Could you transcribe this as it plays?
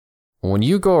when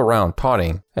you go around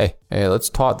taunting, hey, let's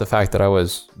taunt the fact that I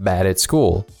was bad at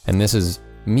school, and this is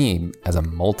me as a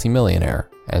multimillionaire,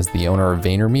 as the owner of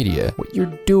VaynerMedia, what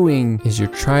you're doing is you're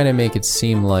trying to make it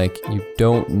seem like you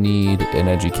don't need an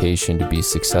education to be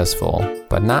successful,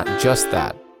 but not just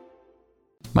that.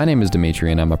 My name is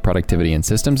Dimitri, and I'm a productivity and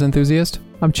systems enthusiast.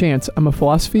 I'm Chance. I'm a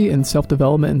philosophy and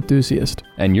self-development enthusiast.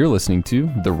 And you're listening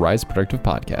to the Rise Productive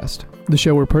Podcast, the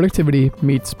show where productivity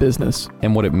meets business.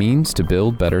 And what it means to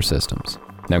build better systems.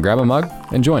 Now grab a mug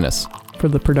and join us for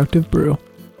the Productive Brew.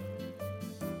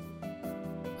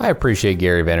 I appreciate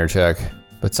Gary Vaynerchuk,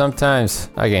 but sometimes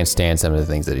I can't stand some of the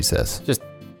things that he says.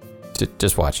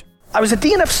 Just watch. I was a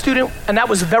DNF student, and that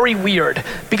was very weird,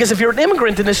 because if you're an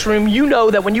immigrant in this room, you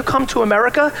know that when you come to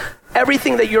America,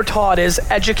 everything that you're taught is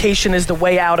education is the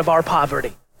way out of our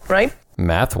poverty, right?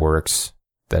 Math works.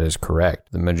 That is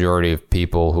correct. The majority of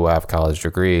people who have college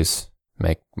degrees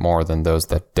make more than those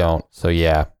that don't. So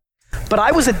yeah. But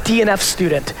I was a DNF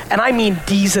student, and I mean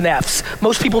D's and F's.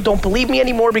 Most people don't believe me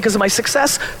anymore because of my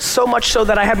success, so much so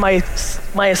that I had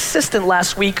my assistant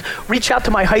last week reach out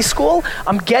to my high school.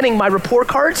 I'm getting my report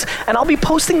cards, and I'll be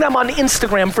posting them on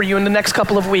Instagram for you in the next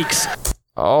couple of weeks.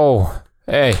 Oh,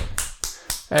 hey,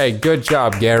 good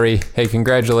job, Gary. Hey,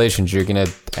 congratulations. You're going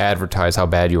to advertise how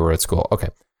bad you were at school. Okay,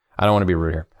 I don't want to be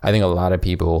rude here. I think a lot of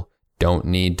people don't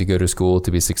need to go to school to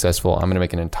be successful. I'm going to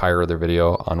make an entire other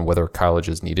video on whether college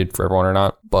is needed for everyone or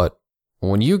not. But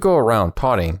when you go around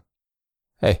taunting,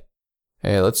 hey,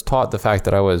 let's taunt the fact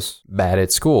that I was bad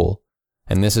at school,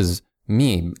 and this is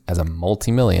me as a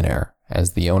multimillionaire,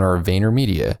 as the owner of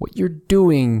VaynerMedia, what you're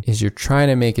doing is you're trying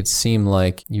to make it seem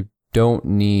like you don't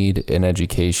need an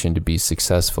education to be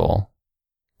successful,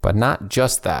 but not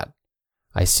just that.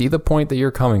 I see the point that you're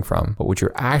coming from, but what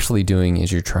you're actually doing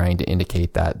is you're trying to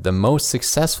indicate that the most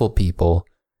successful people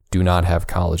do not have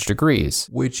college degrees,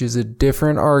 which is a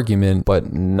different argument,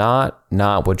 but not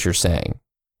what you're saying,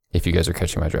 if you guys are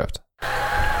catching my drift.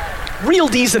 Real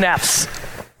D's and F's.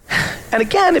 And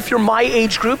again, if you're my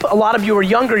age group, a lot of you are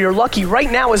younger, you're lucky.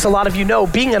 Right now, as a lot of you know,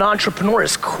 being an entrepreneur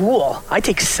is cool. I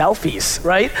take selfies,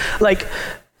 right? Like,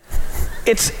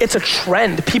 it's a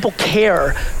trend. People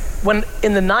care. When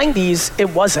in the 90s, it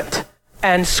wasn't.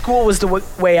 And school was the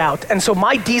way out. And so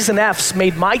my D's and F's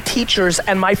made my teachers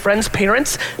and my friends'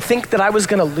 parents think that I was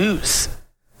gonna lose,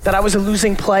 that I was a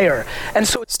losing player. And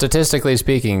so statistically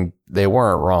speaking, they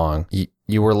weren't wrong.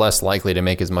 You were less likely to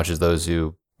make as much as those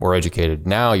who were educated.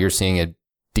 Now you're seeing a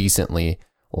decently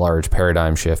large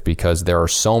paradigm shift because there are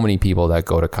so many people that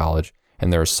go to college,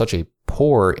 and there's such a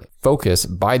poor focus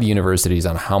by the universities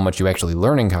on how much you actually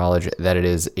learn in college that it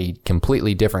is a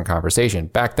completely different conversation.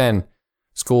 Back then,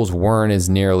 schools weren't as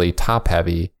nearly top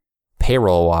heavy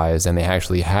payroll wise, and they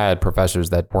actually had professors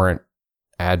that weren't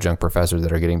adjunct professors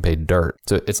that are getting paid dirt.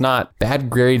 So it's not bad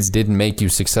grades didn't make you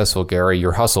successful, Gary.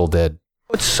 Your hustle did.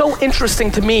 It's so interesting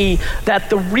to me that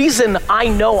the reason I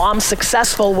know I'm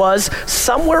successful was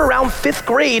somewhere around 5th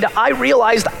grade, I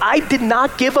realized I did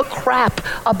not give a crap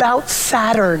about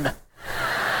Saturn.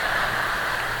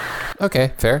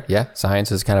 Okay, fair. Yeah,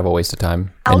 science is kind of a waste of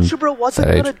time. Algebra wasn't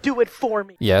going to do it for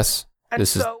me. Yes. And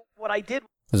what I did.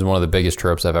 This is one of the biggest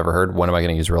tropes I've ever heard. When am I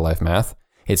going to use real life math?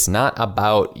 It's not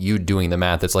about you doing the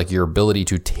math. It's like your ability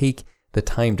to take the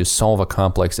time to solve a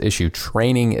complex issue.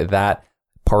 Training that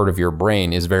part of your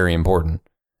brain is very important,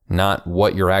 not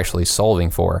what you're actually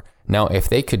solving for. Now, if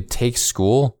they could take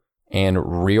school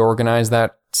and reorganize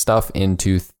that stuff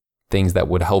into things that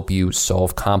would help you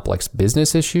solve complex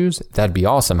business issues, that'd be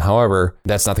awesome. However,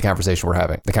 that's not the conversation we're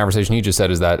having. The conversation you just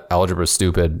said is that algebra is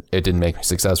stupid. It didn't make me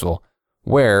successful.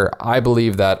 Where I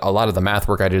believe that a lot of the math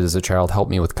work I did as a child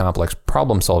helped me with complex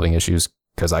problem solving issues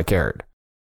because I cared.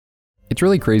 It's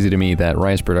really crazy to me that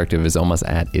Rise Productive is almost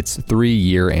at its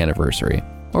 3-year anniversary.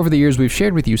 Over the years, we've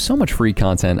shared with you so much free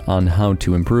content on how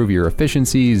to improve your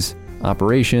efficiencies,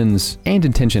 operations, and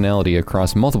intentionality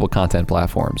across multiple content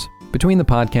platforms. Between the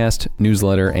podcast,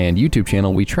 newsletter, and YouTube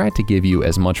channel, we try to give you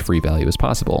as much free value as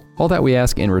possible. All that we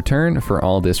ask in return for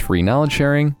all this free knowledge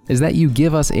sharing is that you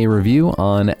give us a review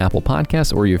on Apple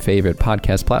Podcasts or your favorite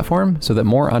podcast platform so that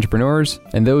more entrepreneurs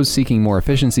and those seeking more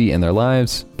efficiency in their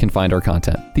lives can find our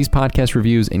content. These podcast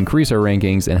reviews increase our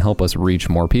rankings and help us reach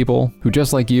more people who,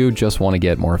 just like you, just want to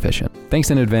get more efficient.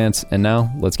 Thanks in advance, and now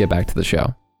let's get back to the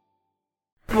show.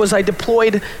 Was I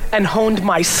deployed and honed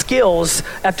my skills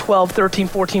at 12, 13,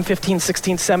 14, 15,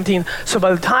 16, 17. So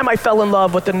by the time I fell in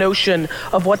love with the notion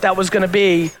of what that was going to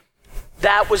be,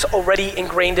 that was already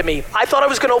ingrained in me. I thought I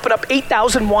was going to open up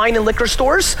 8,000 wine and liquor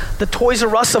stores, the Toys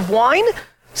R Us of wine,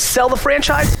 sell the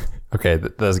franchise. Okay,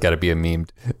 that's got to be a meme.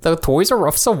 The Toys R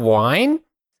Us of wine?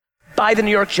 Buy the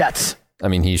New York Jets. I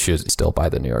mean, he should still buy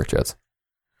the New York Jets.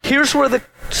 Here's where the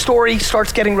story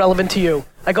starts getting relevant to you.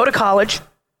 I go to college.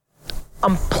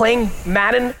 I'm playing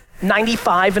Madden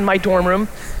 95 in my dorm room.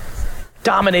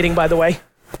 Dominating, by the way.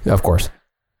 Yeah, of course.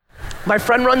 My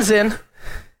friend runs in,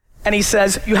 and he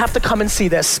says, you have to come and see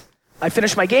this. I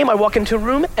finish my game, I walk into a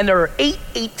room, and there are 8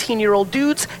 18-year-old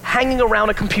dudes hanging around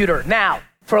a computer. Now,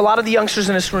 for a lot of the youngsters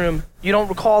in this room, you don't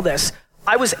recall this.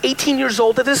 I was 18 years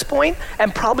old at this point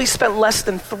and probably spent less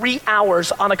than 3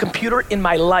 hours on a computer in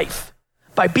my life.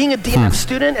 By being a DNF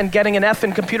student and getting an F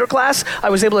in computer class, I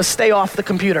was able to stay off the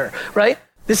computer, right?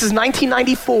 This is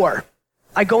 1994.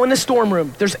 I go in this dorm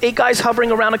room. There's 8 guys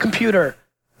hovering around a computer.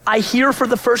 I hear for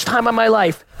the first time in my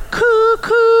life,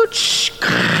 coo-coo-ch.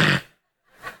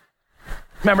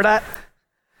 Remember that?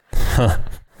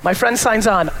 My friend signs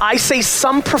on. I say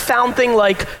some profound thing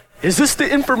like, is this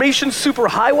the information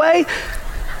superhighway?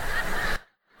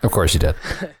 Of course you did.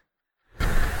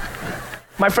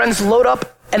 My friends load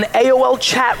up an AOL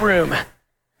chat room.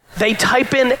 They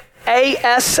type in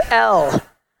ASL.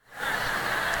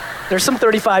 There's some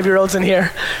 35-year-olds in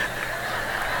here.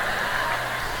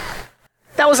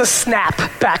 That was a snap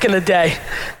back in the day.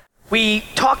 We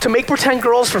talked to make pretend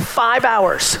girls for 5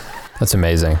 hours. That's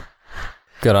amazing.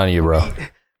 Good on you, bro.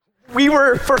 We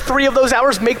were, for 3 of those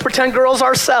hours, make pretend girls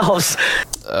ourselves.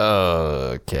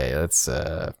 Okay, that's...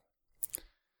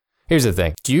 Here's the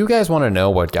thing. Do you guys want to know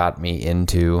what got me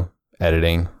into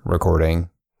editing, recording,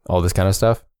 all this kind of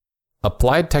stuff?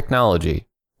 Applied technology,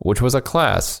 which was a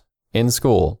class in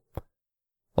school.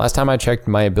 Last time I checked,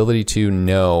 my ability to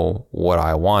know what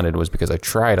I wanted was because I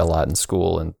tried a lot in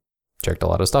school and checked a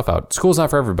lot of stuff out. School's not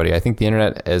for everybody. I think the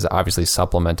internet has obviously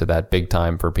supplemented that big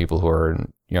time for people who are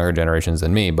in younger generations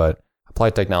than me, but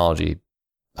applied technology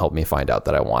helped me find out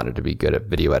that I wanted to be good at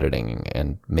video editing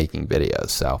and making videos.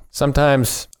 So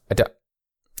sometimes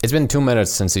it's been 2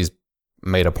 minutes since he's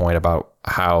made a point about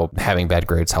how having bad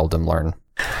grades helped him learn.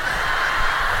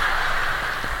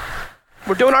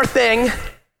 We're doing our thing.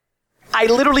 I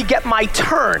literally get my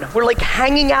turn. We're like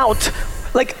hanging out.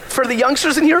 Like for the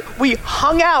youngsters in here, we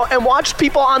hung out and watched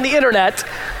people on the internet.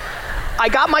 I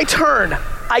got my turn.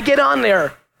 I get on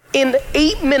there. In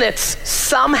 8 minutes,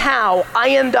 somehow I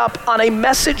end up on a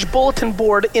message bulletin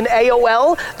board in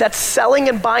AOL that's selling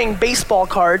and buying baseball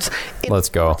cards. Let's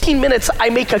go. 15 minutes, I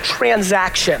make a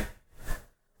transaction.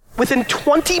 Within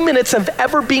 20 minutes of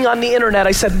ever being on the internet,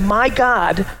 I said, my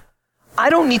God, I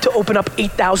don't need to open up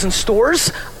 8,000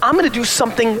 stores. I'm going to do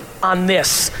something on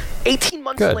this. 18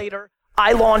 months later,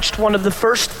 I launched one of the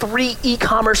first 3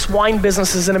 e-commerce wine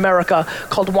businesses in America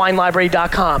called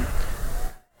WineLibrary.com.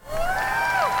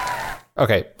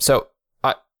 Okay, so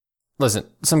listen,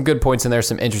 some good points in there,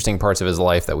 some interesting parts of his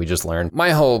life that we just learned.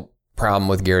 My whole problem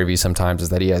with Gary Vee sometimes is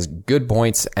that he has good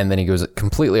points and then he goes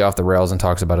completely off the rails and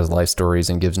talks about his life stories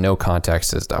and gives no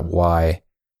context as to why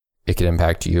it could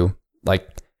impact you. Like,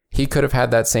 he could have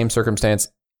had that same circumstance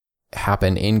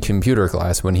happen in computer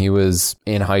class when he was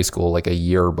in high school, like a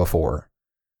year before,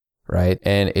 right?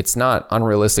 And it's not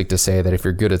unrealistic to say that if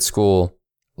you're good at school,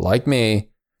 like me,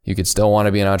 you could still want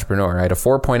to be an entrepreneur. I had a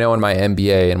 4.0 in my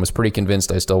MBA and was pretty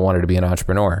convinced I still wanted to be an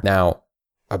entrepreneur. Now,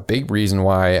 a big reason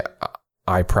why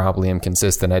I probably am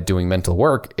consistent at doing mental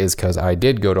work is because I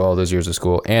did go to all those years of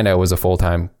school and I was a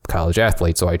full-time college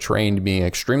athlete. So I trained being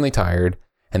extremely tired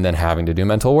and then having to do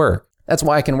mental work. That's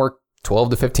why I can work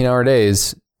 12 to 15 hour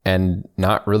days and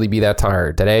not really be that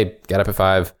tired. Today, get up at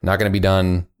 5, not going to be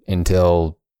done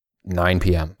until 9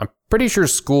 p.m. I'm pretty sure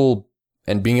school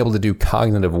and being able to do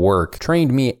cognitive work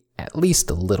trained me at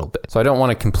least a little bit. So I don't want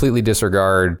to completely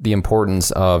disregard the importance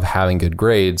of having good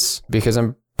grades because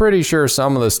I'm pretty sure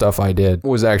some of the stuff I did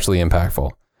was actually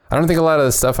impactful. I don't think a lot of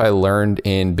the stuff I learned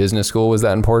in business school was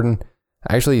that important.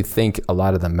 I actually think a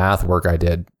lot of the math work I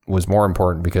did was more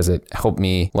important because it helped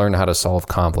me learn how to solve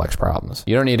complex problems.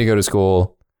 You don't need to go to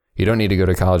school. You don't need to go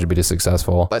to college to be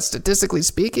successful. But statistically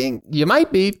speaking, you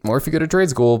might be. Or if you go to trade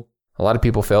school, a lot of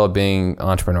people fail at being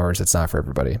entrepreneurs. It's not for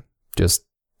everybody. Just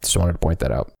wanted to point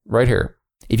that out right here.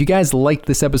 If you guys liked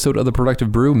this episode of The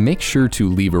Productive Brew, make sure to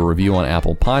leave a review on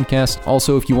Apple Podcasts.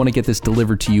 Also, if you want to get this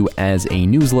delivered to you as a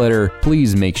newsletter,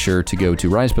 please make sure to go to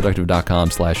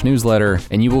riseproductive.com/newsletter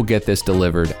and you will get this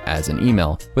delivered as an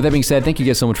email. With that being said, thank you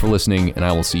guys so much for listening and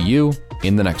I will see you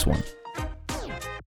in the next one.